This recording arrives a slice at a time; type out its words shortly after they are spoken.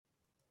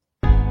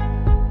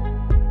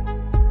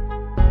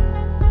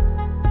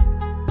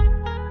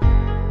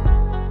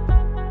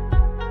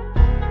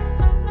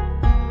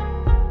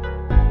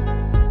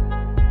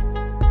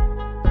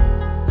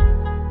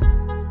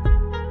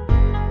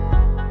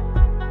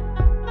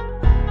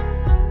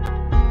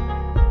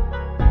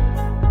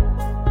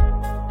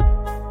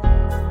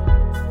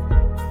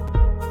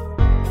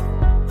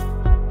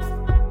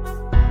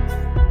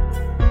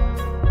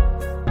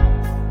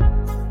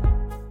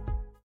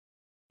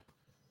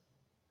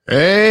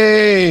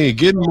Hey,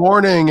 good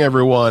morning,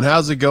 everyone.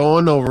 How's it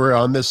going over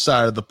on this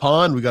side of the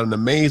pond? We got an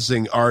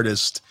amazing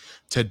artist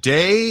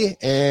today,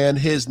 and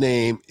his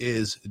name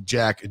is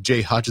Jack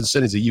J.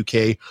 Hutchinson. He's a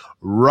UK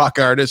rock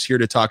artist here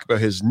to talk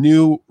about his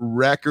new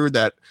record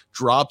that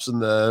drops in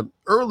the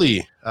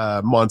early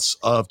months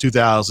of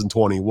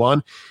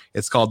 2021.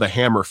 It's called The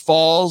Hammer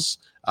Falls.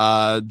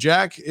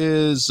 Jack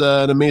is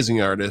an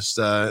amazing artist.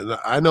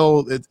 I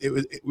know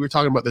we were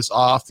talking about this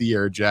off the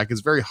air, Jack.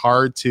 It's very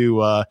hard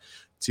to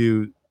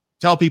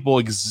tell people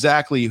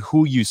exactly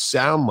who you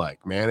sound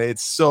like, man.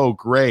 It's so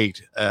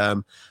great.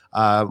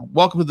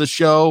 Welcome to the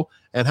show.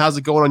 And how's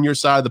it going on your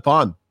side of the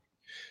pond?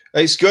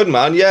 It's good,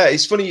 man. Yeah,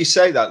 it's funny you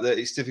say that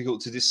it's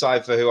difficult to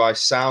decipher who I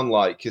sound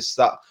like, because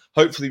that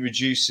hopefully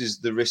reduces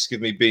the risk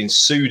of me being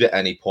sued at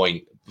any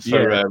point.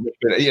 But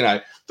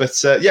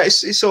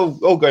it's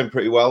all going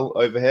pretty well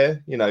over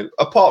here,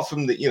 apart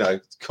from the,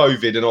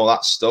 COVID and all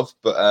that stuff.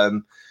 But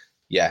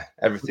yeah,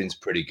 everything's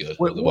pretty good.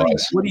 What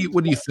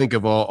do you think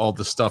of all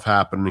the stuff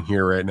happening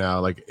here right now?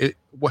 Like,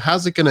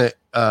 how's it gonna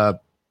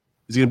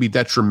is it gonna be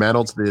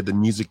detrimental to the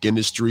music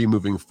industry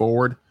moving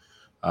forward,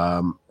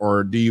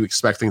 or do you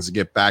expect things to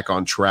get back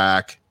on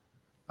track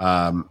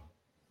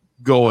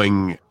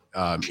going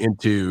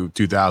into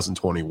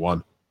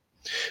 2021?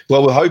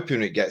 Well, we're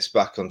hoping it gets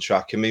back on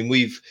track. I mean,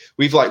 we've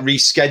like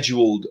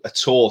rescheduled a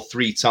tour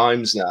 3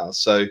 times now,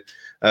 so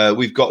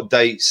we've got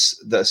dates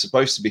that are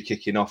supposed to be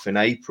kicking off in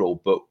April,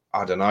 but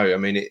I don't know. I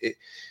mean,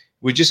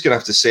 we're just going to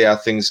have to see how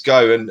things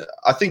go. And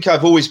I think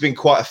I've always been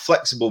quite a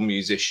flexible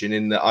musician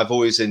in that I've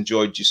always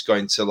enjoyed just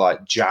going to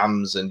like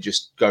jams and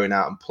just going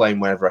out and playing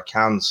wherever I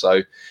can.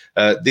 So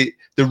the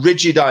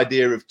rigid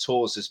idea of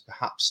tours has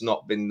perhaps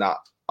not been that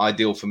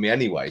ideal for me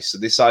anyway. So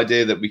this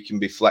idea that we can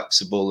be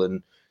flexible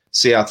and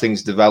see how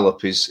things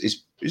develop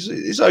is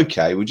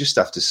okay. We just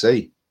have to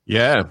see.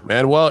 Yeah,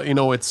 man. Well,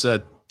 it's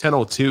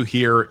 10:02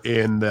 here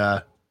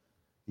in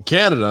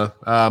Canada.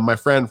 My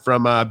friend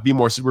from Be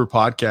More Super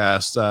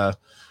podcast,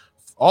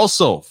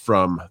 also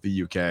from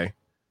the UK,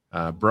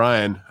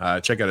 Brian,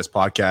 check out his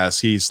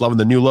podcast. He's loving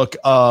the new look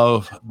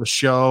of the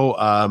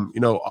show.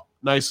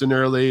 Nice and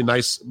early,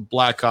 nice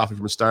black coffee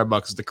from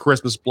Starbucks, the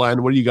Christmas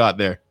blend. What do you got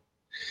there?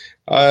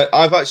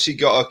 I've actually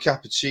got a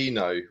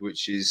cappuccino,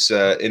 which is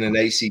in an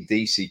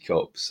AC/DC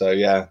cup. So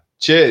yeah,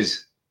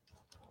 cheers.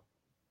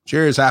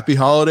 Cheers. Happy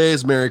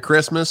holidays. Merry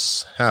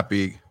Christmas.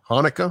 Happy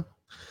Hanukkah.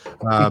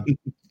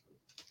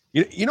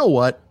 You know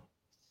what?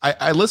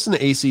 I listened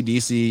to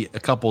AC/DC a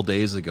couple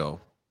days ago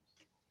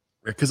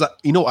because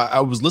I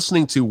was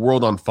listening to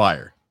World on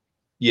Fire.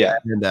 Yeah.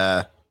 And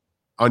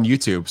on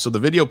YouTube. So the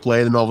video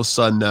played, and all of a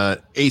sudden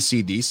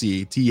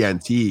AC/DC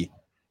TNT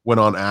went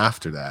on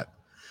after that.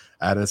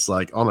 And it's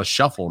like on a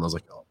shuffle, and I was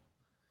like, oh.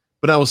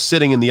 But I was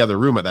sitting in the other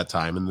room at that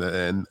time,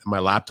 and my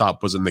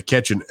laptop was in the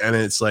kitchen, and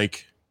it's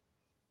like,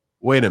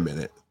 wait a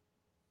minute.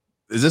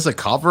 Is this a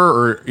cover?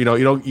 Or you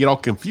don't get all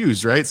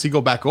confused, right? So you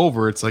go back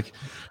over, it's like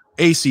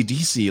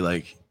AC/DC.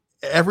 Like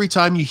every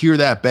time you hear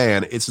that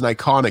band, it's an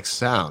iconic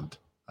sound.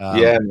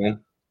 Yeah,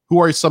 man. Who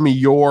are some of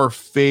your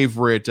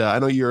favorite? I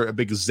know you're a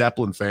big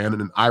Zeppelin fan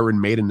and an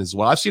Iron Maiden as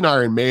well. I've seen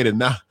Iron Maiden.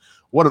 Now,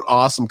 what an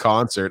awesome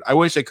concert! I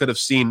wish I could have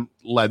seen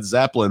Led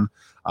Zeppelin.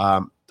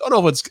 Don't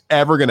know if it's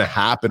ever going to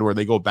happen where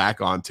they go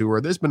back on tour.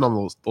 There's been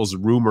all those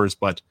rumors,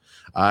 but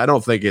I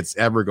don't think it's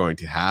ever going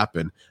to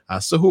happen.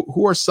 So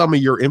who are some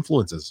of your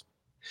influences?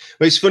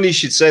 Well, it's funny you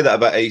should say that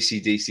about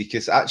AC/DC,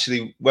 because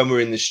actually when we're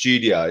in the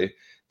studio,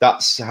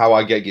 that's how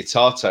I get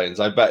guitar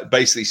tones. I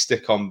basically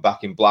stick on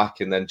Back in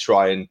Black and then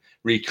try and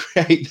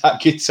recreate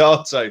that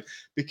guitar tone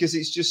because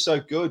it's just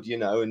so good,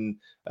 and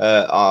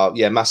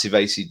massive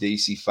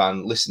AC/DC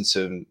fan, listened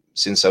to him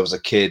since I was a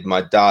kid.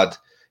 My dad,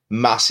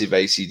 massive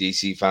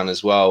AC/DC fan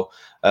as well.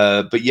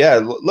 But yeah,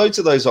 loads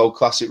of those old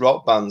classic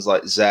rock bands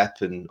like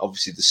Zepp and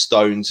obviously the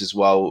Stones as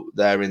well.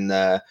 They're in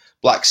there.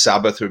 Black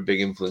Sabbath are a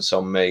big influence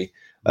on me.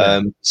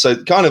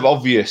 So kind of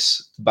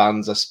obvious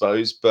bands, I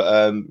suppose.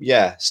 But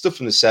stuff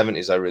from the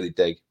 70s I really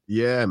dig.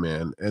 Yeah,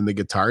 man. And the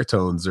guitar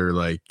tones are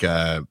like,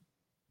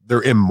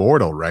 they're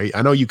immortal, right?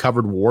 I know you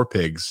covered War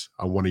Pigs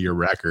on one of your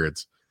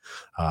records.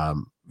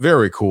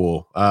 Very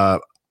cool.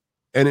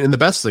 And the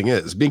best thing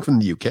is, being from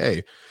the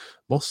UK,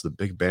 most of the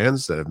big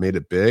bands that have made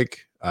it big,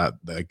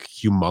 like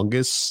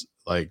humongous,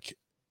 like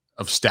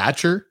of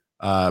stature,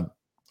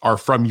 are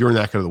from your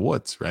neck of the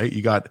woods, right?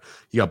 You got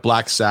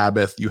Black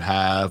Sabbath, you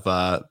have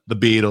the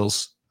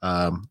Beatles,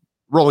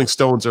 Rolling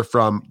Stones are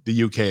from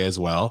the UK as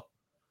well.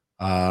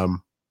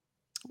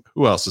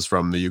 Who else is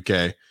from the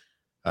UK?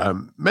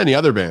 Many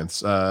other bands.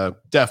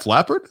 Def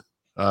Leppard.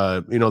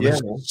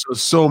 There's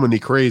so many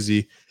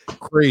crazy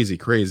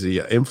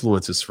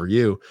influences for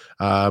you.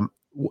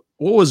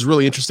 What was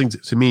really interesting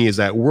to me is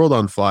that World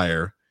on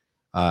Fire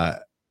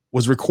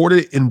was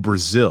recorded in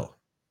Brazil.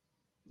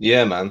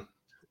 Yeah, man.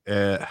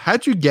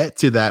 How'd you get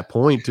to that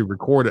point to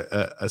record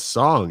a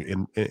song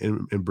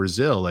in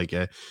Brazil? Like,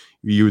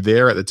 you were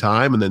there at the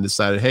time and then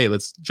decided, hey,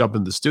 let's jump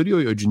in the studio,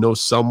 or did you know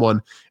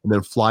someone and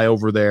then fly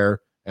over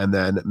there and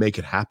then make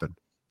it happen?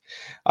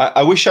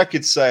 I wish I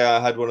could say I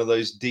had one of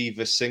those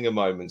diva singer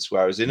moments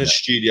where I was in a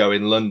studio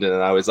in London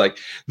and I was like,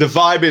 the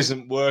vibe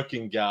isn't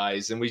working,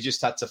 guys, and we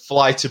just had to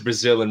fly to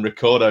Brazil and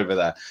record over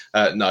there.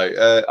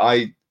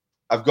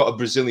 I've got a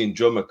Brazilian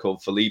drummer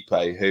called Felipe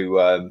who,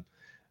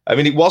 I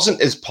mean, it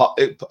wasn't as part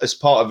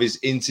of his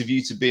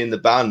interview to be in the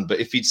band, but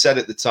if he'd said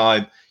at the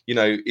time, you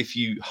know, if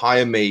you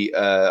hire me,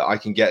 I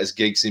can get us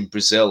gigs in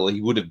Brazil,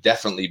 he would have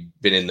definitely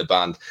been in the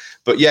band.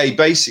 But yeah, he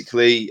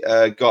basically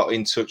got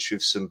in touch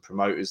with some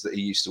promoters that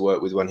he used to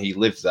work with when he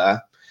lived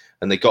there,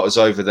 and they got us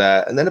over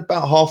there. And then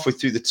about halfway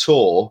through the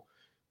tour,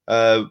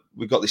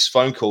 we got this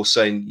phone call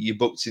saying you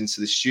booked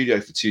into the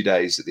studio for 2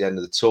 days at the end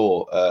of the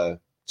tour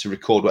to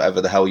record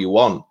whatever the hell you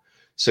want.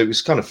 So it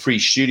was kind of free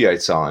studio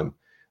time.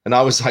 And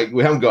I was like,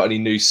 we haven't got any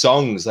new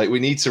songs. Like, we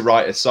need to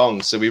write a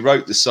song. So we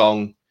wrote the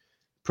song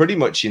pretty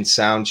much in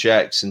sound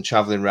checks and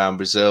traveling around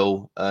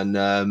Brazil. And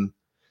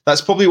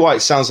that's probably why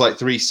it sounds like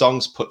 3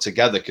 songs put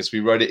together, because we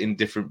wrote it in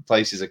different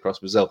places across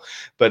Brazil.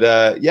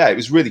 But yeah, it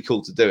was really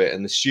cool to do it.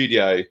 And the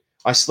studio,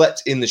 I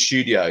slept in the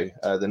studio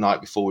the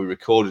night before we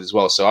recorded as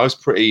well. So I was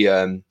pretty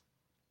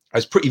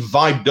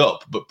vibed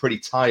up, but pretty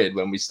tired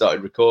when we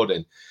started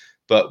recording.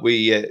 But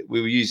we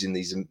were using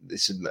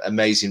this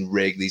amazing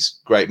rig,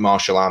 these great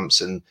Marshall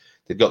amps, and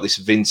they've got this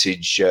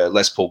vintage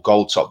Les Paul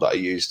Gold Top that I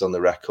used on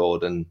the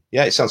record. And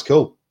yeah, it sounds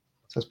cool.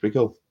 Sounds pretty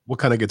cool. What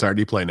kind of guitar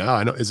do you play now?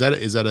 I know, is that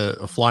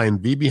a Flying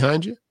V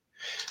behind you?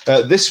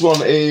 This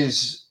one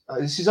is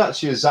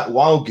actually a Zach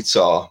Wild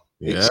guitar.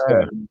 Yeah.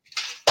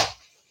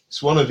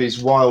 It's one of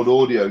his Wild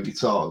Audio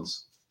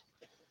guitars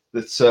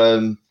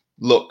that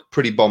look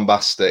pretty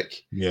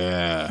bombastic.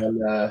 Yeah.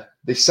 And,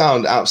 they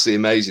sound absolutely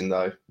amazing,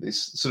 though.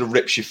 This sort of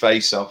rips your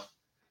face off.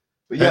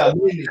 But yeah,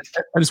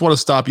 I just want to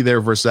stop you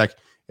there for a sec.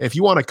 If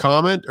you want to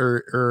comment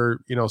or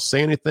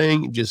say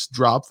anything, just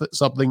drop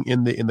something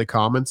in the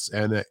comments,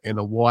 and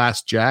we'll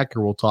ask Jack,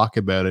 or we'll talk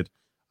about it.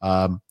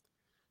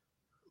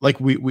 Like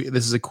we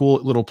this is a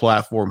cool little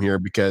platform here,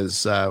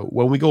 because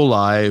when we go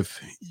live,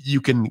 you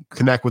can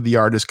connect with the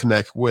artist,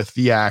 connect with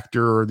the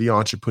actor or the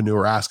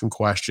entrepreneur, ask him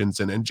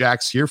questions, and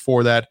Jack's here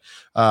for that.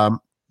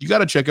 You got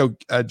to check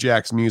out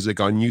Jack's music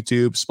on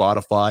YouTube,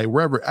 Spotify,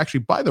 wherever. Actually,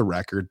 buy the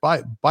record,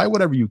 buy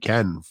whatever you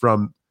can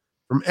from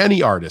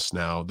any artist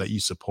now that you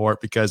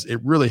support, because it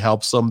really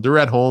helps them. They're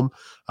at home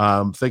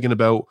thinking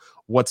about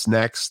what's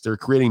next. They're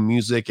creating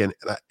music, and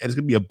it's going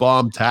to be a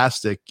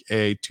bomb-tastic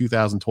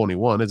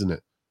 2021, isn't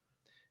it?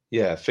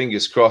 Yeah,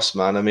 fingers crossed,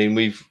 man. I mean,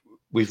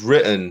 we've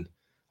written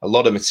a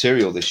lot of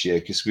material this year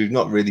because we've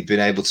not really been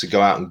able to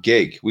go out and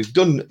gig. We've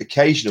done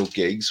occasional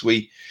gigs.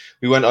 We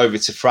went over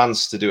to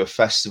France to do a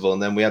festival,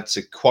 and then we had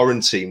to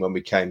quarantine when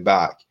we came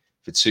back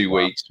for 2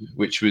 weeks,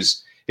 which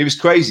was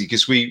crazy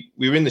because we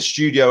were in the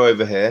studio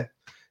over here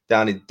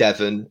down in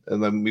Devon,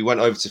 and then we went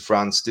over to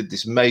France, did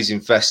this amazing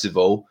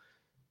festival.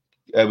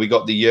 We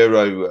got the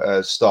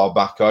Euro star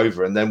back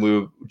over, and then we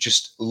were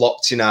just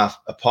locked in our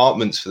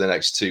apartments for the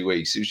next 2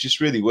 weeks. It was just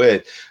really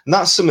weird. And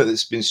that's something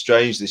that's been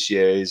strange this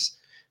year, is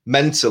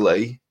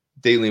mentally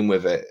dealing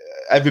with it.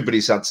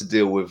 Everybody's had to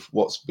deal with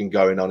what's been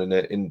going on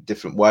in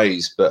different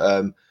ways. But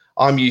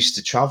I'm used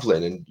to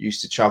traveling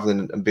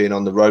and being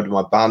on the road with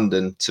my band,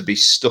 and to be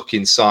stuck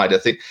inside. I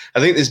think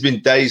there's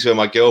been days where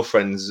my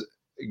girlfriend's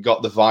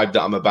got the vibe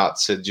that I'm about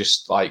to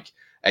just like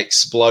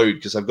explode,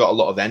 because I've got a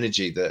lot of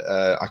energy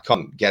that I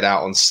can't get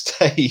out on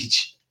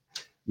stage.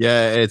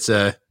 Yeah, it's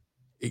a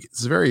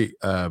very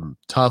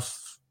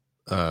tough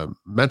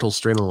mental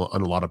strain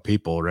on a lot of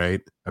people,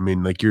 right? I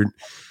mean, like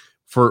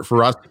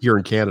for us here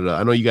in Canada,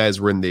 I know you guys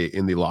were in the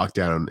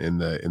lockdown in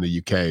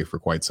the UK for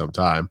quite some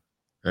time,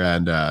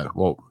 and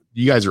well,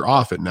 you guys are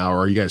off it now, or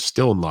are you guys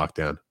still in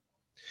lockdown?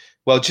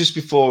 Well, just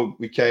before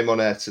we came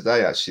on air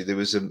today, actually, there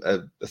was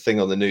a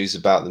thing on the news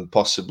about them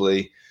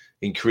possibly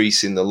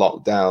increasing the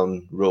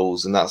lockdown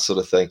rules and that sort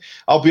of thing.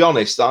 I'll be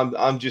honest,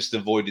 I'm just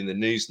avoiding the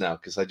news now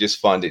because I just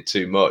find it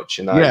too much.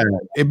 And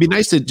it'd be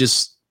nice to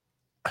just,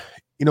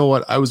 you know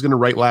what, I was going to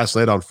write last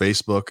night on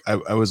Facebook.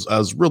 I was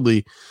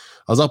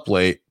up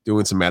late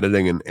doing some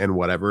editing and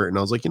whatever, and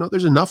I was like,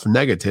 there's enough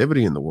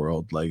negativity in the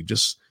world. Like,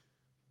 just,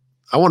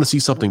 I want to see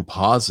something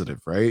positive,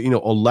 right?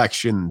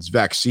 Elections,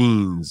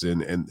 vaccines,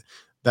 and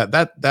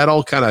that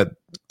all kind of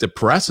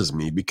depresses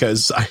me,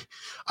 because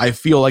I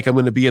feel like I'm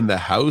going to be in the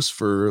house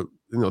for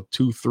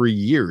 2-3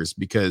 years,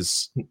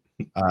 because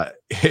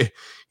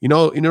you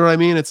know what I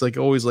mean? It's like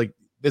always like,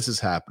 this is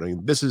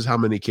happening. This is how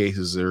many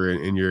cases are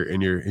in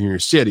your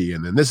city,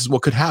 and then this is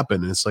what could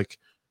happen. And it's like,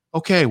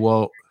 okay,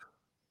 well,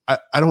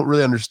 I don't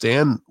really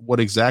understand what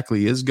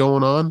exactly is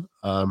going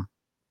on.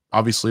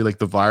 Obviously, like,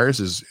 the virus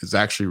is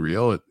actually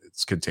real.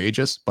 It's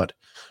contagious, but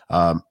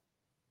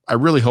I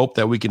really hope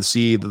that we can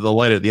see the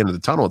light at the end of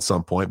the tunnel at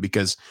some point,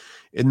 because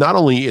it not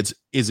only is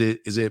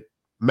it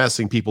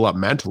messing people up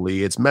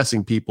mentally, it's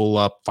messing people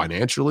up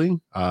financially,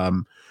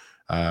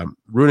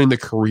 ruining the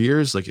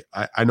careers. Like,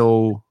 I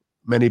know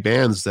many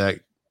bands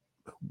that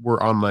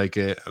were on like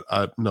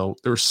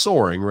they're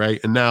soaring, right,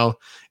 and now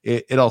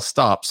it all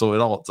stops.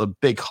 So it's a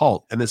big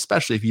halt, and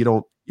especially if you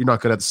don't you're not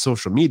good at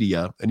social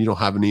media and you don't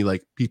have any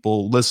like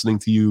people listening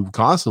to you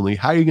constantly,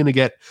 how are you going to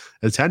get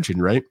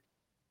attention, right?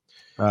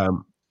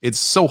 It's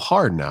so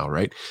hard now,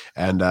 right?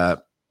 And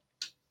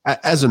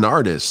as an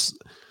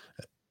artist,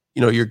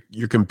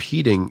 you're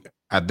competing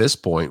at this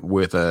point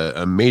with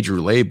a major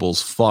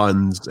labels,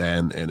 funds,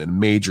 and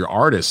major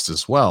artists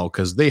as well,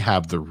 because they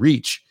have the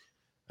reach.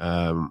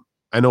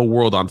 I know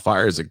World on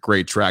Fire is a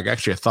great track.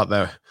 Actually, I thought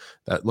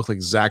that looked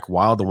like Zach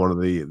Wild in one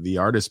of the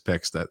artist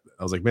picks. That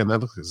I was like, man, that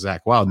looks like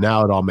Zach Wild.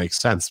 Now it all makes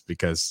sense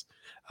because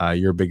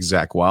you're a big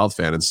Zach Wild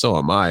fan, and so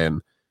am I.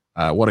 And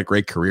what a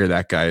great career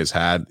that guy has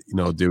had,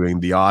 doing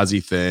the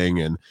Aussie thing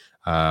and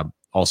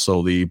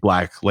also the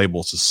Black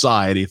Label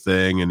Society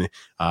thing. And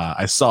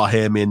I saw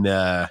him in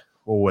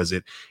what was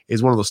it?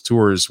 It's one of those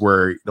tours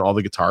where all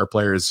the guitar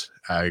players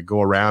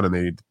go around and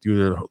they do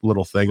their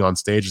little thing on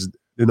stage.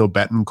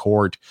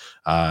 Betancourt,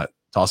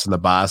 Tossin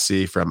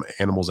Abasi from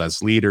Animals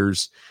as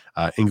Leaders,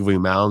 Yngwie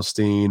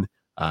Malmsteen,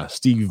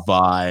 Steve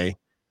Vai,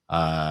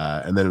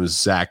 and then it was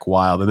Zach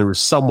Wild, and there was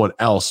someone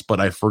else, but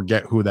I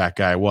forget who that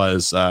guy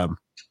was.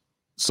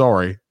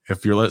 Sorry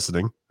if you're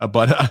listening,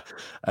 but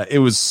it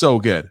was so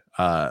good.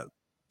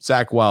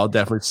 Zach Wild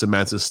definitely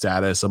cements his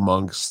status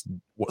amongst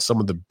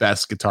some of the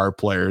best guitar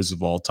players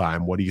of all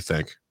time. What do you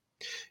think?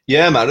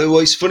 Yeah, man. Well,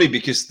 it's funny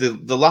because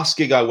the last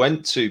gig I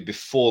went to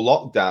before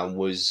lockdown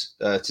was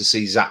to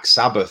see Zach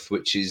Sabbath,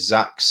 which is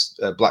Zach's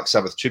Black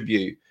Sabbath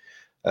tribute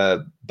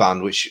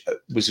band, which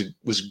was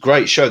a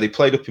great show. They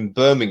played up in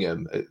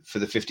Birmingham for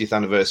the 50th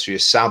anniversary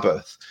of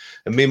Sabbath,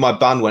 and me and my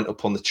band went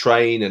up on the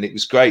train, and it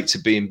was great to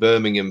be in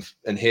Birmingham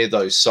and hear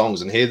those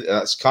songs. And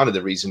that's kind of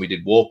the reason we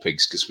did War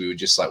Pigs, because we were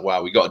just like,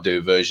 wow, we got to do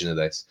a version of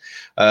this.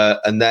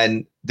 And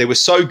then they were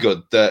so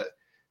good that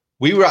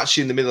we were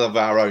actually in the middle of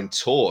our own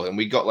tour, and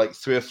we got like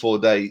 3 or 4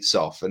 days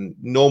off. And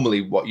normally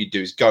what you do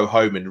is go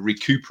home and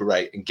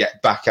recuperate and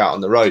get back out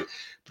on the road.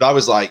 But I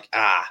was like,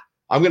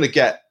 I'm going to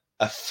get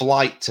a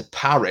flight to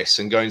Paris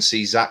and go and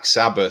see Zach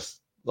Sabbath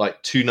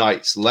like 2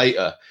 nights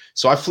later.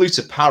 So I flew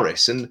to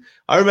Paris, and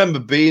I remember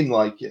being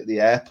like at the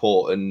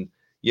airport, and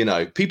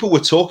people were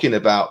talking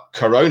about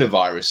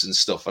coronavirus and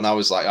stuff, and I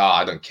was like,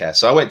 I don't care.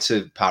 So I went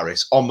to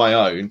Paris on my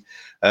own,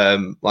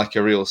 like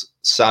a real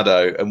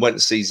saddo, and went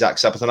to see Zach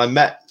Sabbath. And I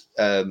met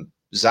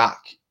Zach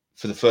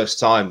for the first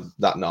time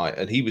that night,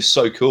 and he was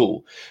so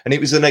cool. And it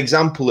was an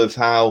example of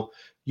how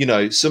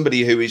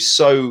somebody who is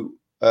so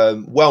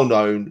well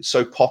known,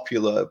 so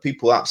popular,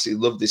 people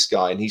absolutely love this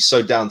guy, and he's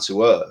so down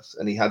to earth,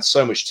 and he had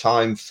so much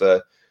time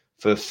for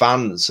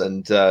fans.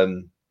 And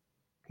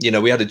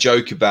we had a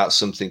joke about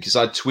something, because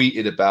I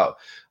tweeted about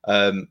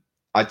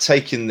I'd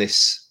taken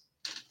this,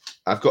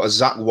 I've got a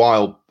Zach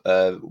Wild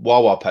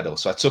wah-wah pedal,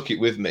 so I took it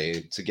with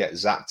me to get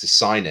Zach to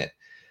sign it.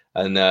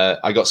 And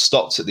I got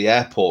stopped at the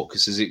airport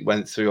because as it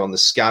went through on the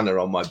scanner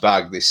on my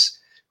bag, this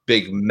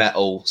big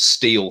metal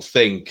steel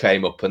thing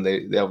came up, and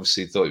they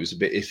obviously thought it was a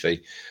bit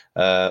iffy.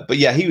 But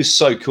yeah, he was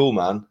so cool,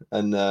 man.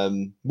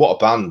 And what a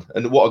band,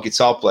 and what a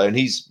guitar player. And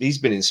he's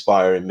been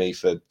inspiring me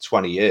for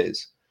 20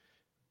 years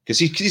because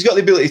he's got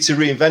the ability to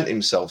reinvent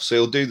himself. So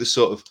he'll do the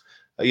sort of,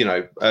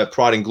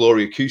 Pride and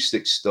Glory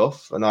acoustic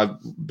stuff. And I'm a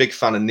big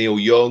fan of Neil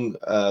Young,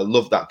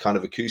 love that kind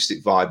of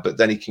acoustic vibe. But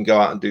then he can go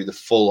out and do the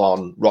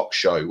full-on rock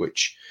show,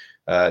 which,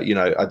 I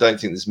don't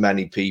think there's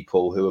many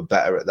people who are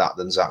better at that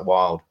than Zach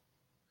Wild.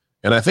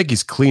 And I think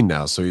he's clean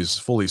now, so he's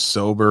fully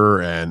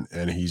sober, and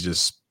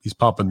he's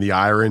pumping the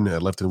iron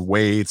and lifting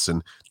weights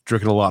and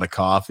drinking a lot of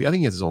coffee. I think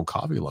he has his own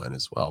coffee line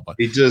as well. But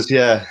he does,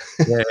 yeah.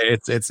 Yeah,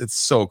 it's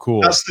so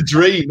cool. That's the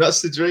dream.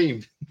 That's the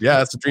dream. Yeah,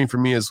 that's the dream for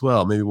me as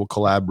well. Maybe we'll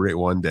collaborate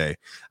one day.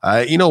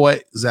 You know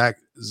what, Zach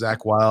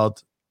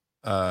Wild,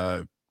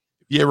 if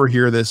you ever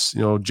hear this,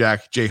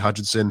 J.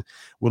 Hutchinson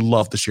would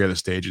love to share the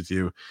stage with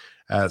you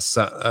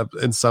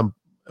in some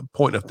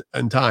point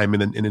in time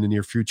in the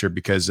near future,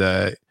 because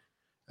it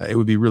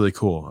would be really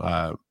cool.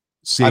 I'll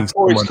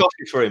pour his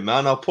coffee for him,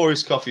 man. I'll pour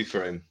his coffee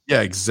for him.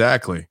 Yeah,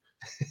 exactly.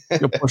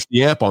 You'll push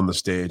the amp on the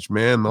stage,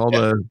 man. All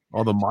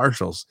the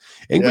Marshalls.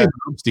 Yngwie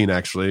Malmsteen,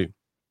 actually,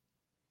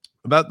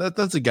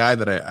 that's a guy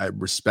that I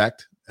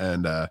respect,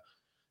 and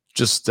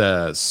just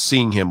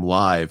seeing him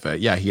live,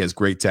 he has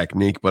great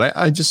technique, but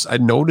I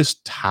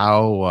noticed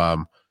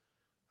how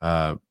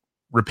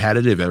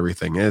repetitive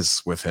everything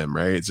is with him,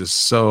 right? It's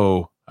just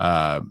so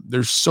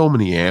there's so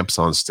many amps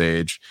on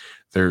stage.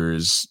 I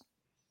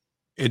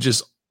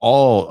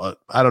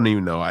don't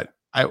even know.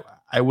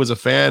 I was a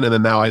fan, and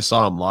then now I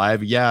saw him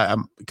live. Yeah,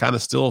 I'm kind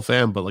of still a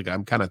fan, but like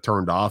I'm kind of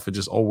turned off. It's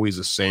just always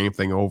the same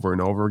thing over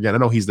and over again. I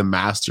know he's the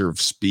master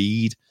of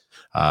speed,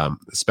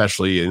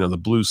 especially the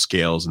blues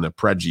scales and the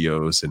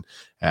pregios,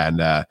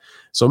 and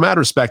so mad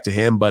respect to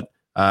him. But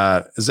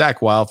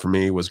Zach Wild for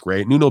me was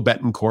great. Nuno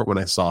Betancourt, when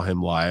I saw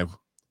him live,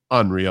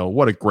 unreal.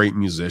 What a great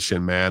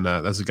musician, man.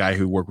 That's a guy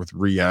who worked with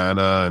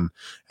Rihanna,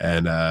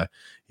 and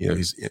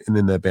he's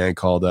in the band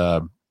called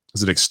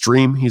is it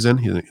Extreme? He's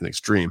in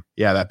Extreme.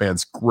 Yeah, that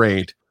band's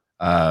great.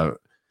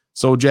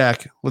 So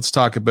Jack, let's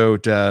talk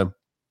about The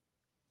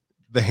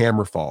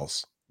Hammer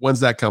Falls.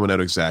 When's that coming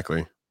out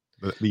exactly?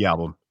 The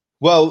album.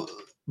 Well,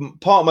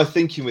 part of my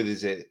thinking with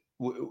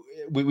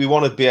we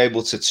want to be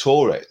able to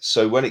tour it.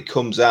 So when it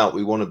comes out,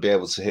 we want to be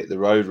able to hit the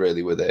road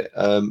really with it.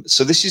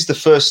 So this is the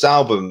first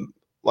album.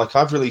 Like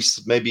I've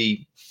released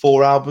maybe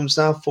 4 albums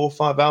now, 4 or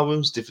 5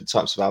 albums, different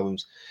types of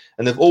albums,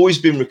 and they've always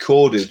been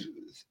recorded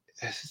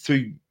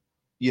through,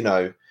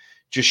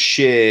 just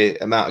sheer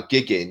amount of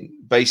gigging,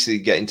 basically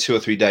getting 2 or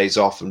 3 days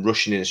off and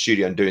rushing in a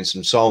studio and doing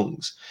some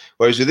songs.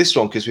 Whereas with this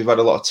one, because we've had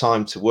a lot of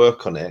time to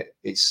work on it,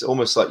 it's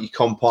almost like you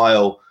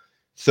compile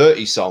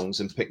 30 songs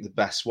and pick the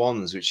best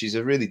ones, which is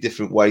a really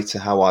different way to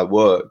how I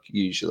work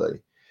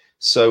usually.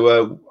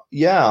 So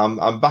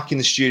I'm back in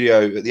the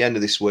studio at the end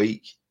of this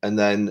week, and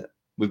then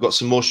we've got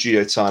some more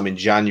studio time in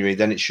January.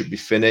 Then it should be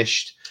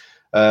finished.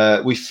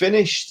 We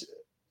finished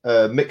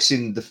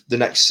mixing the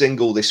next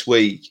single this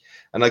week,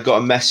 and I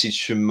got a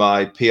message from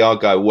my PR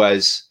guy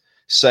Wes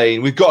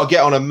saying we've got to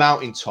get on a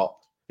mountaintop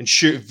and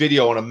shoot a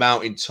video on a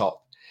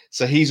mountaintop.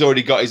 So he's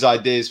already got his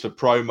ideas for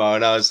promo,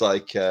 and I was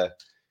like,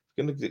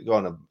 going to go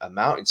on a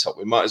mountaintop.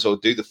 We might as well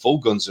do the full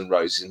Guns N'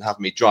 Roses and have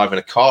me driving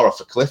a car off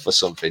a cliff or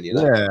something,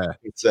 Yeah.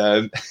 It's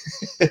that'd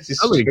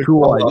be a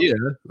cool idea.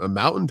 A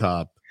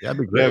mountaintop. That'd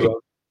be great. Yeah,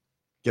 well,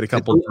 get a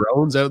couple of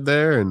drones out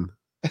there and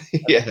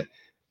yeah.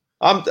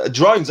 I'm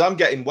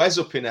getting Wes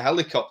up in a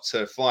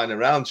helicopter flying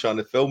around trying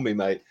to film me,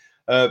 mate.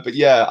 But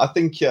yeah, I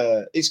think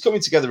it's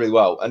coming together really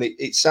well, and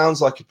it sounds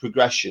like a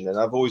progression. And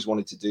I've always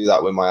wanted to do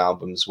that with my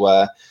albums,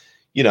 where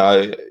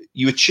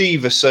you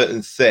achieve a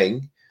certain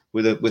thing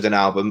with an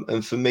album,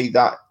 and for me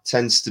that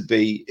tends to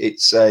be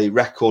it's a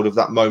record of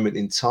that moment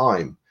in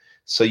time.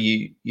 So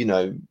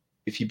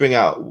if you bring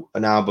out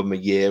an album a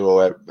year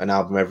or an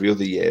album every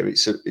other year,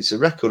 it's a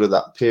record of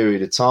that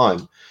period of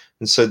time.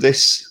 And so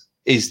this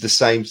is the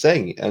same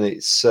thing, and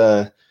it's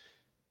a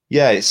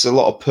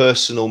lot of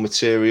personal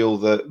material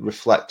that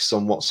reflects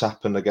on what's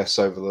happened, I guess,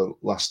 over the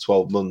last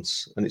 12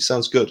 months, and it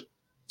sounds good.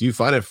 Do you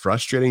find it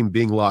frustrating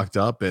being locked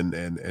up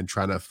and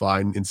trying to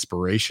find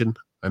inspiration?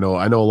 I know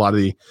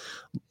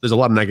there's a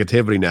lot of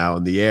negativity now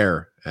in the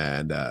air,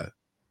 and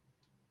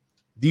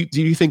do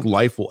you think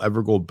life will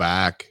ever go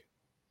back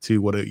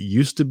to what it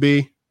used to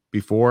be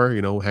before?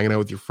 Hanging out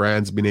with your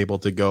friends, being able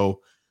to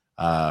go,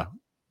 down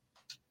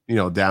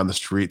the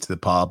street to the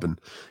pub and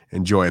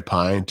enjoy a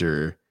pint,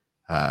 or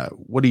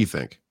what do you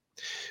think?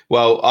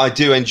 Well, I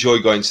do enjoy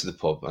going to the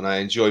pub, and I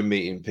enjoy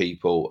meeting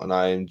people, and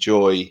I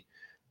enjoy.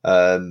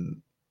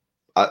 One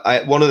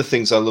of the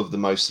things I love the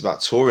most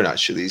about touring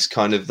actually is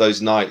kind of those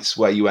nights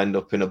where you end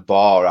up in a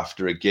bar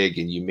after a gig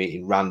and you're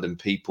meeting random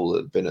people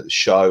that have been at the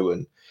show,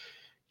 and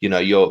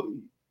you're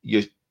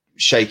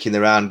shaking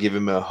their hand,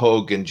 giving them a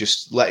hug, and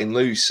just letting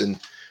loose. And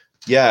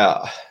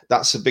yeah,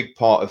 that's a big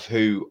part of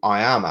who I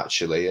am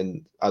actually,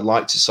 and I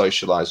like to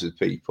socialize with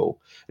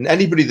people. And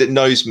anybody that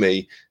knows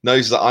me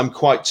knows that I'm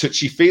quite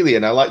touchy-feely,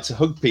 and I like to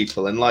hug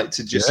people and like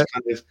to just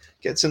kind of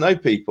get to know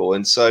people.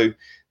 And so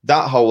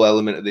that whole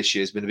element of this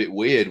year has been a bit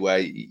weird, where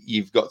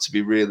you've got to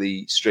be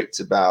really strict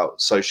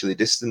about socially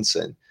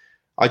distancing.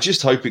 I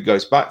just hope it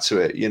goes back to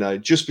it.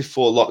 Just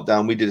before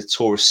lockdown, we did a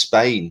tour of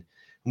Spain,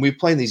 and we were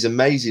playing these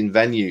amazing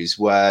venues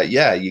where,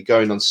 you're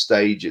going on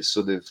stage at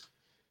sort of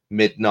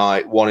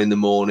midnight, 1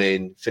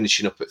 a.m,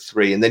 finishing up at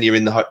 3, and then you're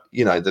in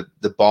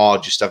the bar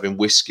just having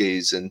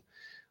whiskeys. And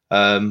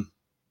the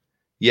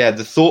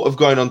thought of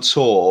going on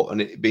tour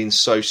and it being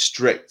so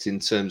strict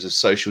in terms of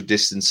social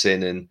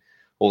distancing and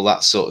all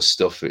that sort of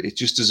stuff, it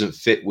just doesn't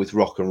fit with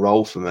rock and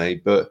roll for me.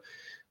 But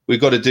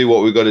we've got to do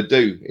what we've got to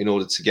do in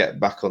order to get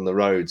back on the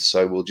road.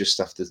 So we'll just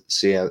have to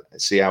see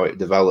how it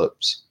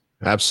develops.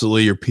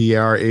 Absolutely. Your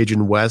PR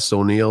agent, Wes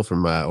O'Neill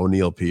from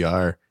O'Neill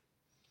PR,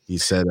 he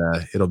said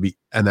it'll be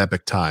an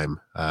epic time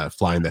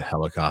flying that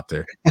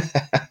helicopter.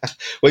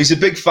 Well, he's a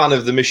big fan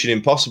of the Mission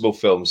Impossible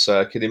films, so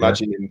I can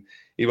imagine him.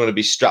 He'd want to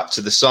be strapped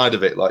to the side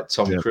of it like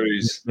Tom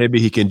Cruise. Maybe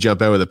he can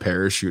jump out with a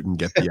parachute and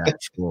get the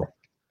actual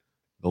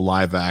the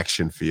live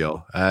action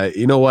feel.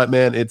 You know what,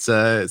 man? It's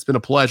been a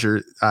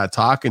pleasure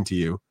talking to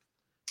you.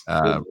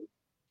 There's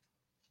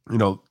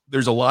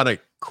a lot of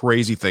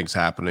crazy things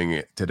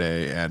happening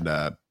today,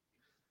 and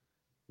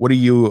what are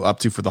you up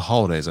to for the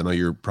holidays? I know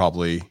you're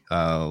probably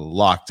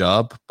locked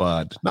up,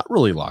 but not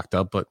really locked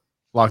up. But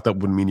locked up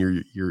wouldn't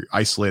mean you're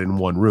isolated in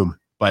one room.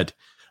 But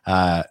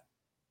how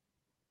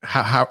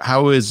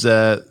is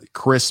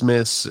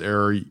Christmas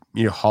or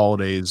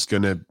holidays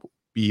going to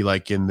be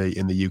like in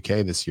the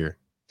UK this year?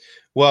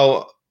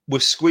 Well, we're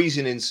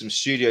squeezing in some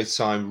studio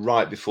time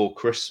right before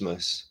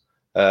Christmas.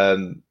 I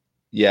mean,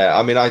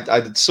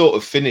 I sort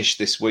of finished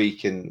this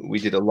week, and we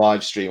did a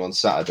live stream on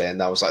Saturday,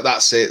 and I was like,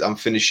 that's it, I'm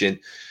finishing.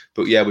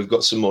 But yeah, we've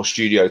got some more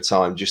studio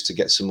time just to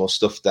get some more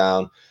stuff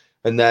down.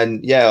 And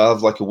then, I'll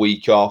have like a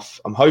week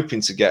off. I'm hoping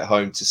to get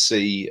home to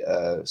see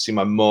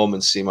my mum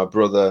and see my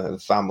brother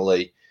and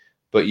family.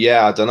 But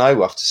I don't know.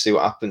 We'll have to see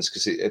what happens,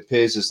 because it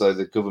appears as though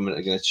the government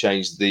are going to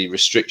change the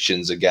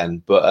restrictions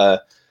again.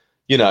 But,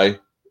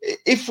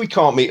 if we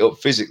can't meet up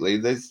physically,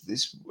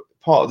 this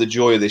part of the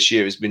joy of this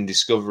year has been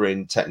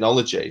discovering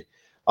technology.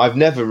 I've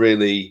never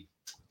really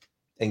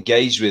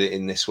engaged with it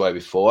in this way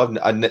before.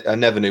 I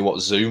never knew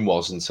what Zoom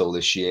was until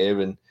this year,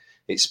 and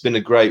it's been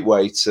a great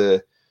way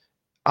to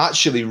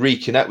actually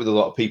reconnect with a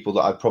lot of people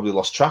that I've probably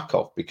lost track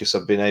of, because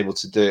I've been able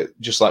to do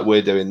it just like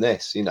we're doing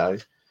this,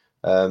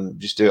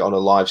 just do it on a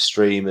live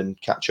stream and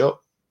catch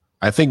up.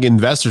 I think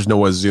investors know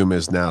what Zoom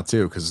is now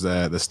too, because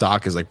the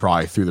stock is like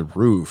probably through the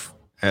roof.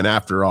 And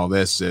after all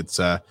this, it's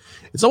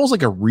almost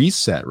like a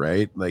reset,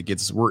 right? Like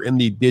we're in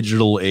the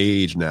digital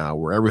age now,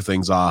 where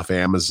everything's off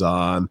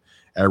Amazon,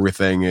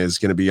 everything is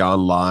going to be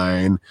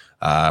online.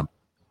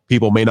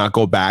 People may not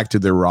go back to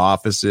their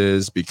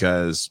offices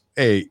because,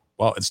 hey,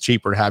 well, it's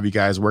cheaper to have you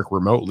guys work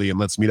remotely and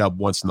let's meet up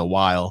once in a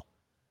while.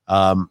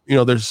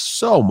 There's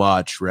so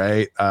much,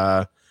 right?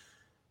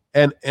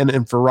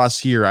 And for us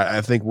here,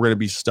 I think we're going to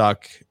be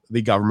stuck.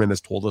 The government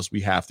has told us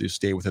we have to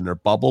stay within our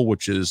bubble,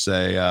 which is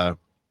the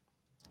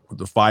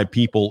 5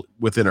 people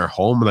within our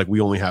home. Like we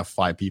only have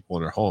 5 people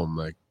in our home.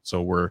 Like,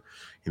 so we're,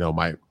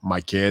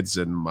 my kids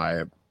and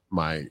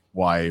my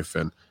wife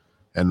and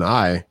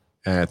I,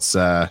 and it's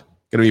going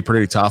to be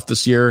pretty tough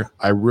this year.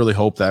 I really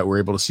hope that we're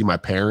able to see my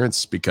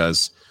parents,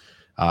 because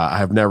I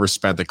have never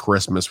spent a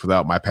Christmas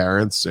without my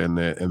parents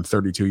in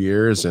 32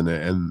 years.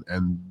 And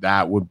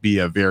that would be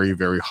a very,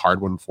 very hard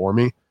one for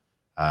me.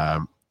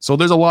 So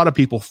there's a lot of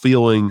people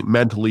feeling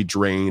mentally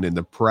drained and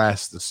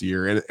depressed this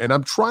year. And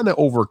I'm trying to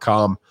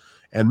overcome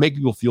and make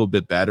people feel a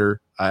bit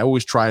better. I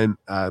always try and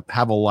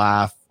have a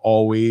laugh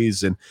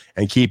always and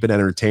keep it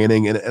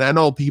entertaining. And I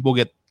know people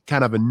get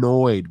kind of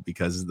annoyed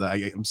because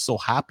I'm so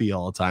happy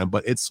all the time,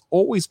 but it's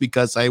always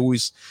because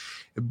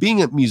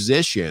being a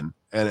musician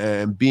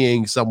and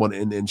being someone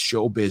in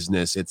show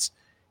business,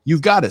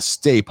 you've got to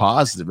stay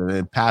positive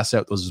and pass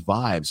out those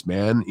vibes,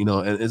 man.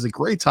 And it's a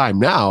great time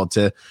now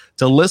to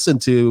listen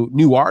to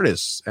new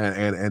artists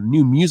and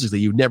new music that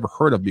you've never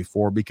heard of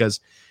before, because,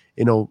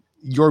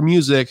 your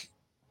music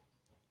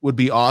would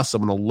be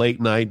awesome on a late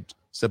night,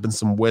 sipping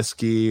some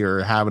whiskey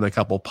or having a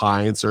couple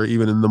pints, or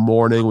even in the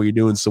morning when you're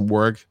doing some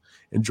work,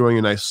 enjoying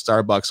a nice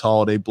Starbucks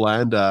holiday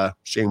blend.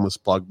 Shameless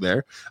plug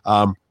there.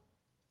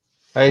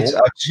 Hey, I just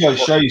got to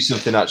show you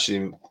something,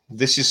 actually.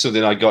 This is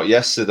something I got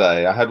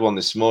yesterday. I had one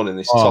this morning.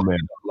 This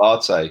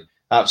latte,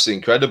 absolutely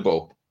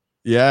incredible.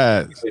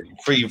 Yeah,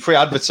 free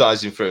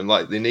advertising for him,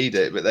 like they need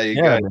it. But there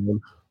you go.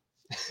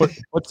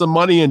 Put some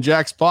money in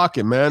Jack's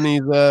pocket, man.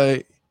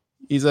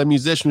 He's a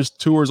musician who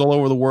tours all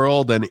over the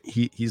world, and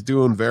he's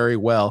doing very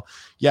well.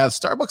 Yeah,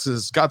 Starbucks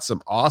has got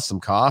some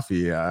awesome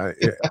coffee.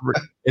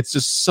 It's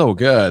just so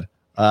good.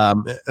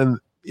 And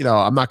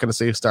I'm not going to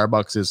say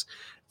Starbucks is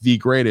the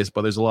greatest,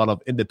 but there's a lot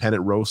of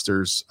independent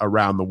roasters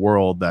around the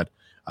world that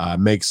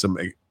make some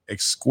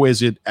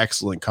exquisite,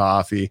 excellent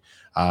coffee.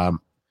 And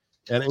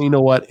you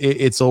know what?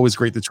 It's always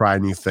great to try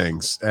new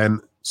things.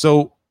 And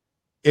so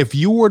if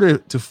you were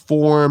to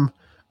form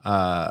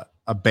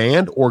a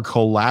band or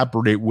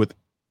collaborate with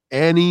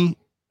any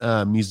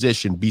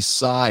musician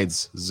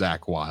besides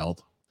Zakk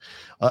Wylde,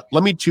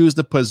 let me choose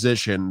the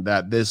position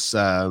that this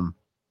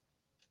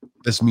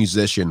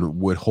musician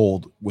would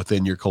hold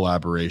within your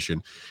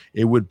collaboration.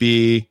 It would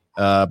be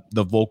the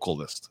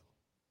vocalist.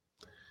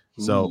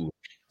 So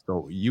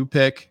you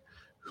pick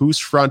who's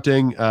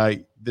fronting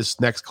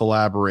this next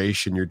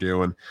collaboration you're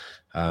doing,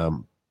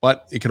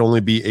 but it can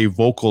only be a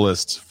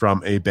vocalist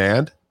from a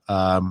band.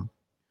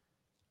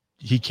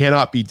 He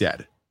cannot be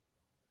dead.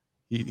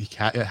 It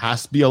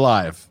has to be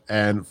alive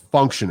and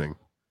functioning.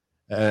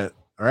 All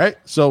right.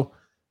 So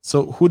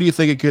who do you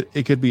think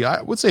it could be?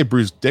 I would say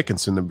Bruce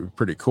Dickinson would be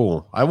pretty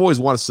cool. I've always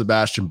wanted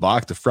Sebastian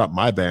Bach to front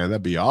my band.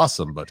 That'd be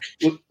awesome. But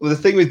the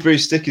thing with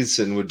Bruce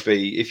Dickinson would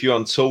be, if you're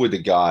on tour with a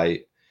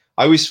guy,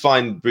 I always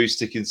find Bruce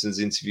Dickinson's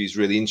interviews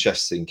really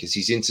interesting because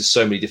he's into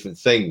so many different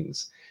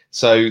things.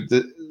 So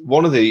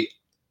one of the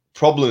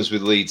problems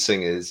with lead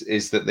singers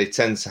is that they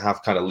tend to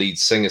have kind of lead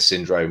singer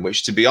syndrome,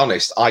 which, to be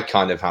honest, I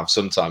kind of have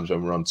sometimes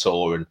when we're on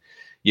tour and,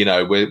 we're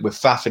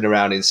faffing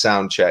around in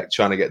sound check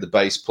trying to get the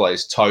bass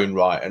player's tone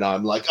right. And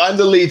I'm like, I'm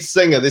the lead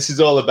singer. This is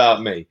all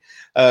about me.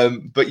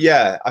 But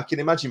yeah, I can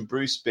imagine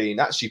Bruce being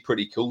actually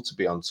pretty cool to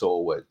be on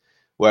tour with.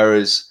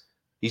 Whereas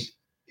he's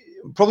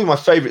probably my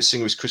favorite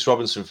singer is Chris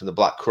Robinson from the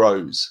Black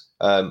Crowes.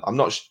 I'm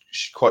not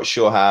quite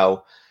sure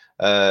how,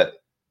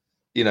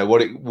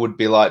 what it would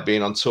be like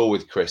being on tour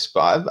with Chris,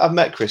 but I've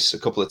met Chris a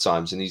couple of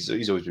times and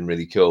he's always been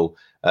really cool.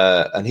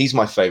 And he's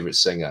my favorite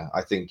singer.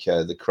 I think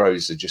the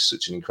Crowes are just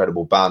such an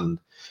incredible band.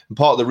 And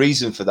part of the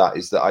reason for that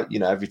is that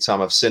every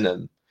time I've seen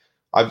them,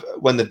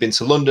 when they've been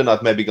to London,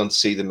 I've maybe gone to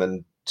see them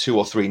and 2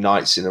 or 3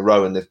 nights in a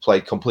row, and they've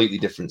played completely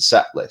different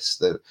set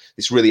lists.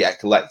 This really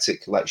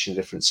eclectic collection of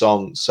different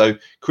songs. So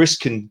Chris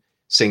can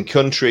sing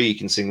country, he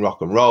can sing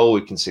rock and roll,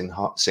 he can sing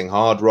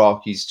hard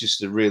rock. He's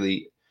just a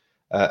really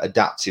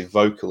adaptive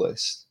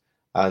vocalist,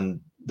 and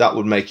that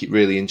would make it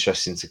really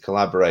interesting to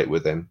collaborate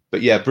with him.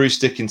 But yeah, Bruce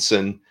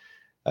Dickinson.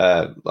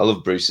 I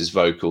love Bruce's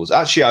vocals.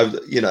 Actually,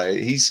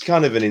 he's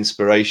kind of an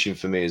inspiration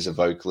for me as a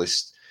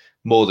vocalist,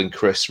 more than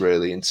Chris,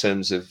 really, in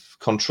terms of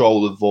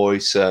control of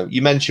voice.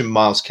 You mentioned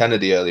Miles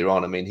Kennedy earlier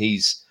on. I mean,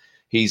 he's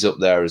up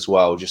there as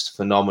well. Just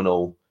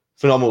phenomenal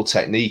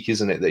technique,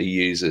 isn't it, that he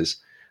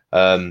uses?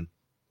 I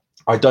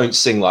don't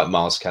sing like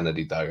Miles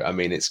Kennedy, though. I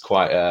mean, it's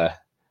quite.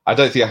 I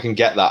don't think I can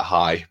get that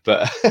high,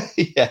 but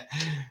yeah,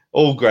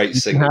 all great You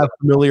can singers. have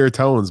familiar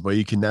tones, but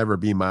you can never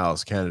be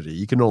Miles Kennedy.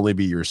 You can only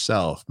be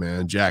yourself,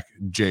 man. Jack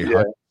J.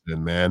 Yeah.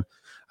 Hutchinson, man.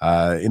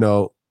 You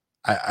know,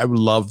 I would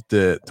love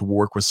to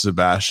work with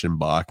Sebastian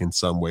Bach in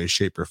some way,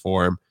 shape, or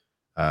form.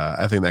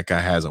 I think that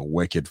guy has a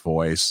wicked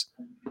voice.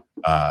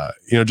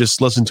 You know, just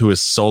listen to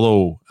his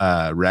solo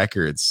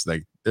records.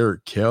 Like,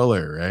 they're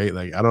killer, right?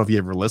 Like, I don't know if you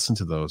ever listened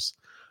to those.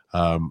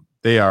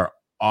 They are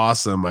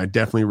awesome. I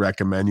definitely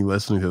recommend you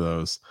listening to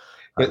those.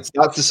 But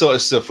that's the sort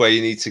of stuff where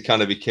you need to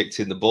kind of be kicked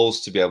in the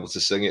balls to be able to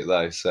sing it,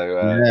 though. So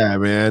Yeah,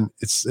 man,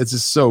 it's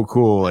just so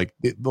cool. Like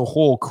the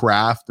whole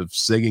craft of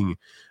singing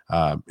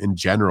in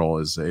general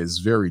is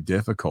very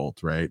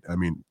difficult, right? I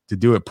mean, to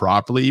do it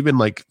properly, even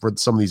like for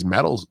some of these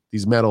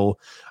metal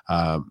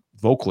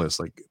vocalists,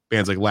 like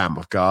bands like Lamb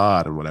of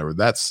God and whatever.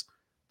 That's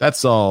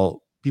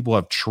all people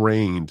have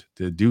trained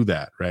to do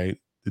that, right?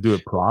 To do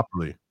it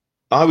properly.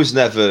 I was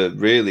never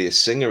really a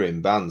singer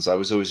in bands. I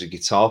was always a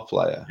guitar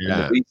player. And the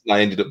Yeah. reason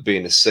I ended up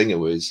being a singer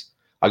was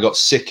I got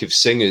sick of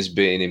singers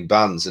being in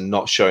bands and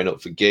not showing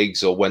up for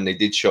gigs, or when they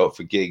did show up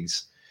for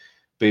gigs,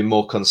 being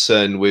more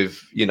concerned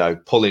with, you know,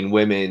 pulling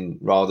women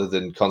rather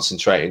than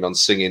concentrating on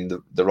singing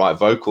the right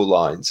vocal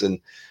lines.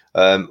 And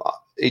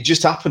it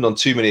just happened on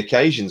too many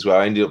occasions where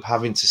I ended up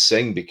having to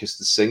sing because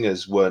the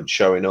singers weren't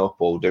showing up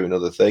or doing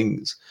other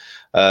things.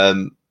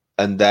 And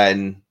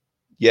then,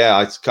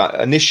 yeah,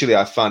 initially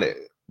I found it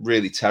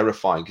really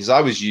terrifying because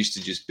I was used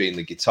to just being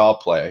the guitar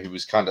player who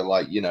was kind of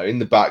like, you know, in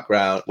the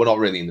background. Well, not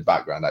really in the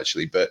background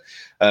actually, but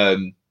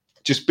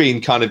just being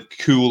kind of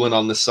cool and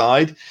on the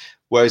side.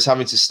 Whereas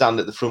having to stand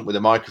at the front with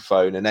a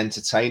microphone and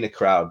entertain a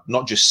crowd,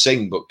 not just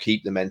sing, but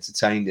keep them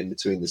entertained in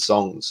between the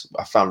songs,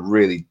 I found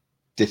really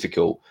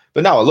difficult.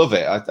 But now I love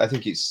it. I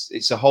think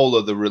it's a whole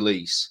other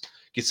release.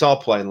 Guitar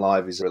playing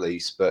live is a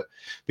release, but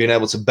being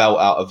able to belt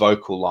out a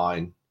vocal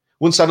line,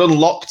 once I'd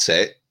unlocked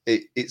it,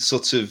 it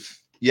sort of,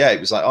 yeah, it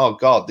was like, oh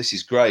God, this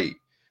is great.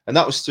 And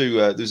that was through,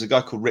 there was a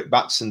guy called Rick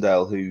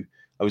Baxendale who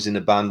I was in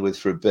a band with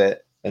for a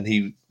bit, and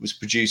he was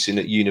producing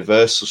at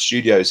Universal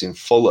Studios in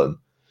Fulham.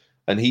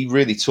 And he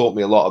really taught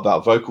me a lot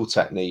about vocal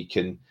technique.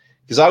 And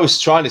because I was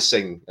trying to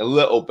sing a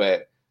little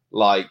bit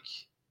like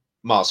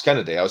Miles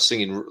Kennedy, I was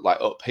singing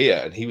like up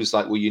here, and he was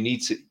like, well, you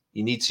need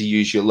to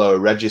use your lower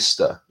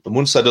register. And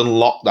once I'd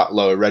unlocked that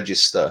lower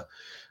register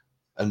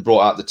and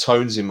brought out the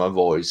tones in my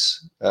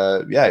voice,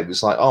 yeah, it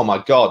was like, oh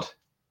my God.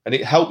 And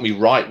it helped me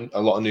write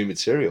a lot of new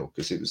material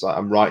because it was like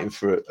I'm writing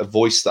for a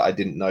voice that I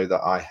didn't know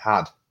that I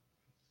had.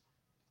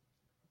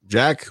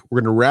 Jack, we're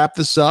going to wrap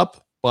this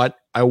up, but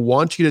I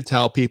want you to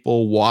tell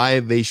people why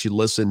they should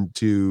listen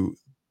to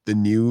the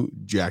new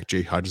Jack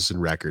J. Hutchinson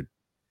record.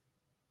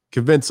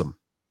 Convince them.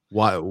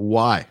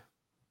 Why?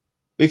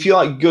 If you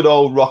like good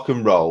old rock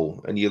and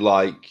roll and you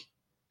like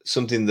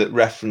something that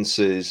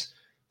references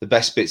the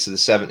best bits of the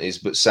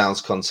 70s but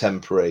sounds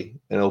contemporary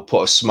and it'll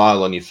put a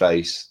smile on your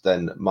face,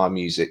 then my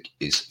music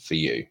is for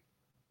you.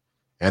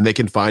 And they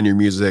can find your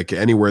music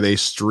anywhere they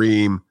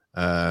stream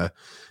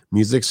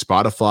music,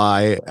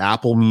 Spotify,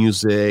 Apple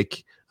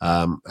Music.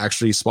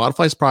 Actually,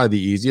 Spotify is probably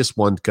the easiest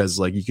one because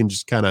like you can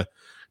just kind of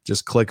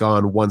just click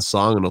on one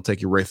song and it'll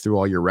take you right through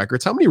all your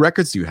records. How many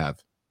records do you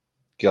have?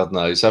 God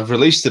knows. I've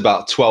released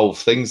about 12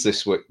 things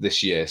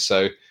this year.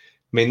 So, I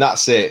mean,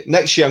 that's it.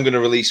 Next year, I'm going to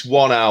release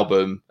one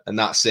album and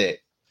that's it.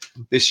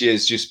 This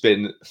year's just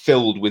been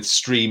filled with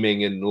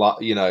streaming and,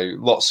 you know,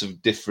 lots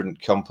of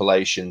different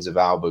compilations of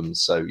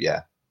albums. So,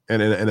 yeah.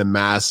 And a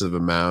massive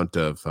amount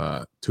of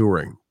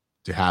touring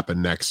to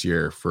happen next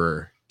year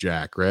for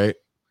Jack, right?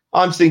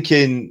 I'm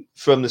thinking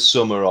from the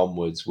summer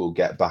onwards, we'll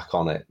get back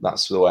on it.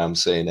 That's the way I'm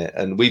seeing it.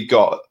 And we've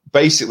got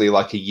basically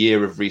like a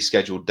year of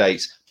rescheduled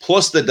dates,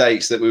 plus the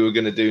dates that we were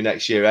going to do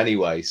next year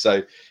anyway.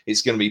 So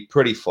it's going to be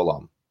pretty full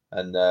on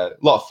and a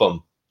lot of fun.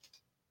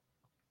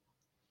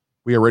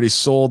 We already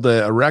sold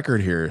a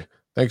record here.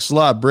 Thanks a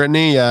lot,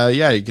 Brittany.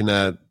 Yeah, you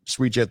can just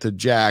reach out to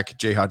Jack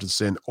J.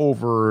 Hutchinson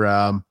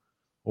over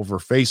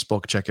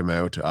Facebook. Check him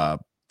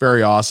out.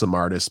 Very awesome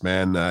artist,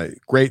 man.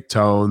 Great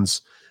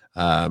tones.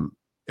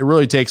 It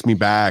really takes me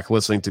back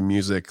listening to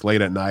music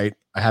late at night.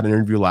 I had an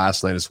interview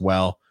last night as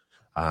well.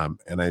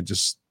 And I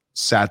just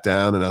sat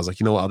down and I was like,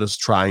 you know what, I'll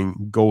just try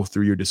and go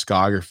through your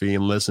discography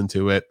and listen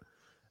to it.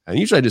 And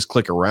usually I just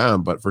click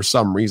around, but for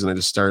some reason I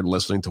just started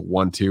listening to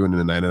 1, 2, and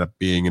then I ended up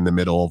being in the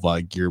middle of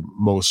like your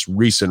most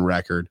recent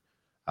record.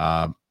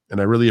 And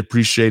I really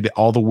appreciate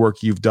all the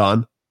work you've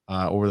done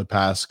over the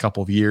past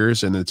couple of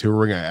years and the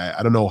touring.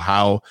 I don't know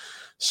how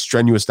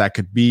strenuous that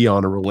could be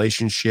on a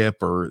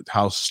relationship or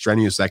how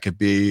strenuous that could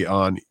be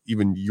on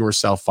even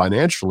yourself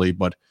financially,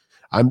 but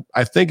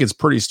I think it's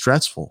pretty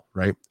stressful,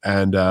 right?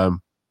 And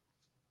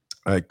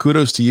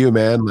kudos to you,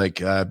 man.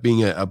 Like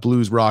being a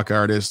blues rock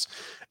artist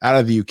out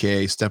of the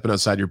UK, stepping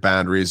outside your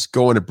boundaries,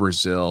 going to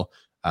Brazil.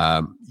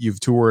 You've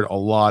toured a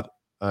lot,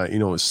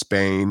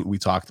 Spain we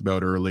talked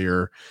about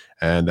earlier.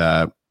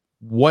 And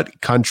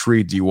what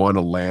country do you want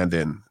to land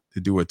in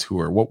to do a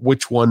tour?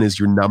 Which one is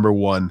your number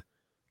one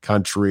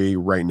country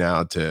right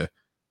now to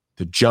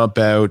jump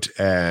out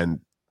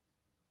and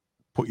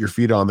put your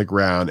feet on the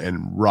ground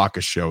and rock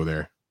a show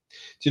there?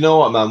 Do you know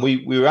what, man?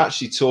 We were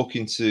actually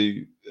talking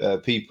to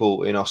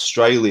people in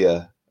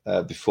Australia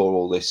before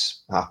all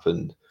this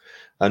happened,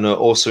 and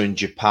also in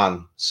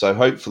Japan. So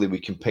hopefully we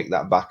can pick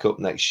that back up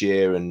next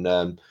year. And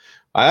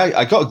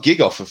I got a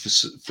gig offer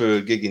for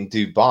a gig in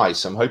Dubai,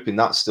 so I'm hoping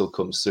that still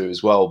comes through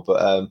as well.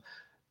 But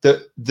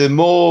the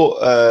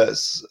more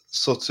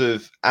sort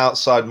of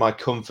outside my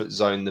comfort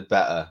zone, the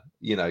better,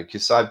 you know,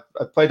 because I've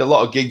played a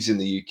lot of gigs in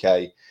the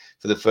UK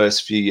for the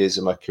first few years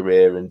of my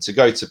career, and to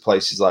go to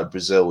places like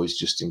Brazil was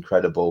just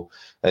incredible.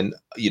 And,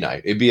 you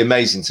know, it'd be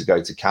amazing to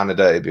go to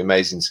Canada. It'd be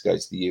amazing to go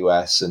to the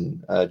US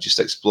and just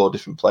explore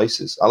different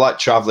places. I like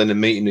traveling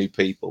and meeting new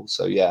people.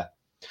 So, yeah,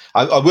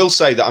 I will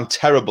say that I'm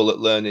terrible at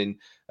learning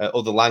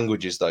other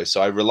languages, though.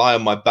 So I rely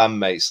on my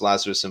bandmates,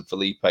 Lazarus and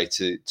Felipe,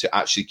 to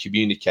actually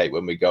communicate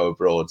when we go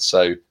abroad.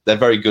 So they're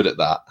very good at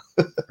that.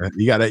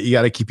 You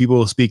gotta keep people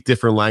who speak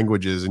different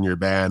languages in your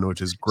band,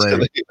 which is great.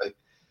 Absolutely.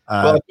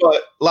 Well, I've got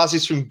Laz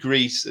is from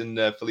Greece and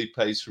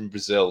Felipe's from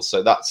Brazil,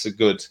 so that's a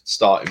good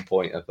starting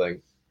point, I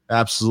think.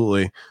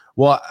 Absolutely.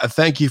 Well,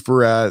 thank you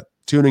for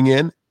tuning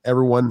in,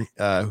 everyone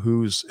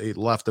who's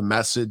left a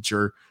message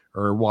or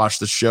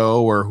watched the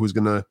show, or who's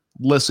going to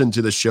listen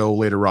to the show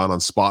later on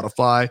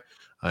Spotify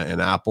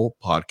and Apple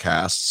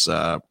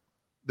Podcasts.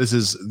 This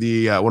is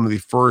the one of the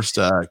first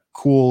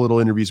cool little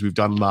interviews we've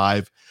done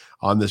live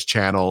on this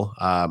channel,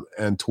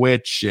 and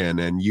Twitch and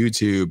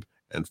YouTube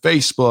and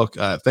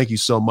Facebook. Thank you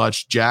so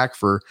much, Jack,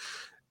 for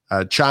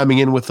chiming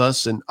in with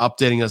us and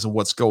updating us on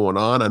what's going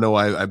on. I know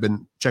I've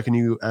been checking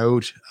you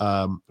out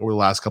over the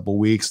last couple of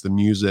weeks, the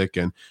music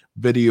and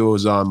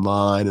videos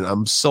online, and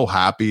I'm so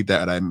happy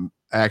that I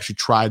actually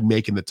tried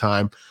making the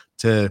time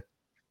to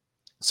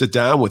sit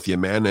down with you,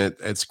 man.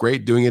 It's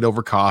great doing it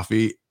over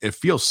coffee. It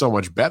feels so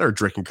much better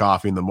drinking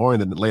coffee in the morning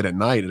than late at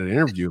night at an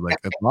interview.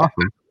 Like, that's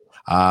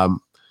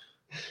awesome.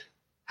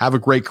 Have a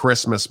great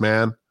Christmas,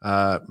 man.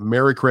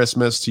 Merry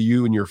Christmas to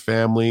you and your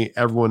family,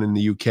 everyone in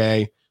the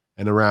UK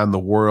and around the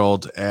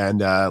world. And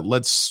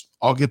let's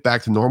all get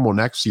back to normal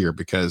next year,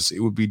 because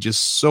it would be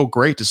just so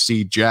great to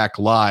see Jack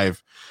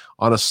live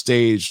on a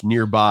stage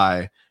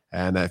nearby.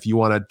 And if you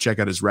want to check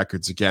out his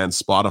records again,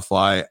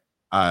 Spotify,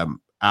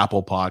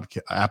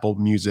 Apple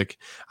Music,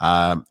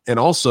 and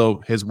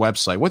also his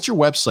website. What's your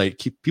website?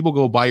 People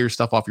go buy your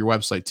stuff off your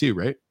website too,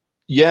 right?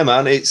 Yeah,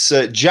 man. It's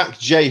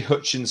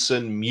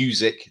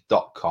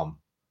jackjhutchinsonmusic.com.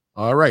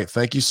 All right.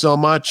 Thank you so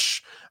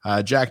much,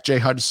 Jack J.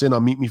 Hutchinson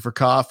on Meet Me for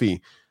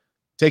Coffee.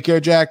 Take care,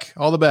 Jack.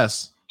 All the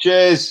best.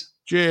 Cheers.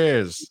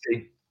 Cheers.